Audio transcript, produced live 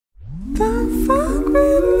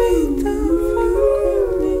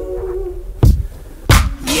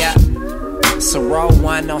Yeah, so roll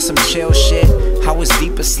one on some chill shit. I was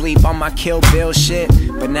deep asleep on my Kill Bill shit,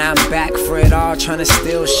 but now I'm back for it all, tryna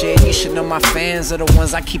steal shit. You should know my fans are the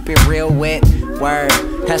ones I keep it real with. Word,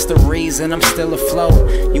 that's the reason I'm still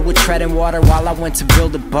afloat. You were treading water while I went to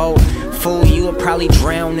build a boat. Fool, you would probably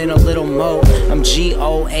drown in a little moat. I'm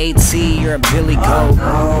G-O-A-T, you're a Billy Goat.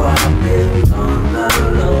 I've been on the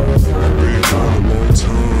low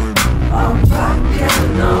time. I'm back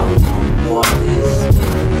and now what is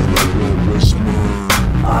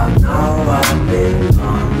I know I've been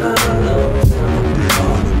on the low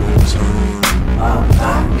time. I'm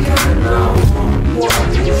back and now what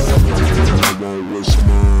is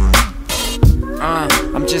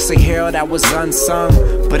I'm just a hero that was unsung,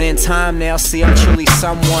 but in time they'll see I'm truly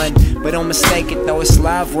someone. But don't mistake it though, it's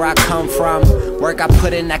love where I come from. Work I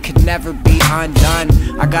put in that could never be undone.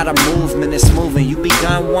 I got a movement, it's moving, you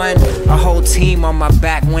begun one. A whole team on my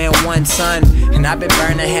back wearing one son. And I've been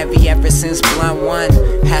burning heavy ever since blunt one.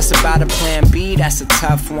 Asked about a plan B, that's a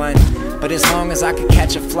tough one. But as long as I could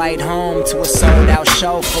catch a flight home to a sold out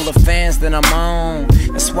show full of fans, then I'm on.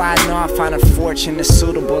 That's why I know I find a fortune that's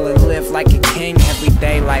suitable and live like a king. Every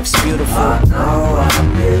day life's beautiful. I know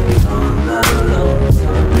I've been on the low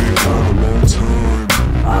time.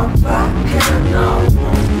 I'm back and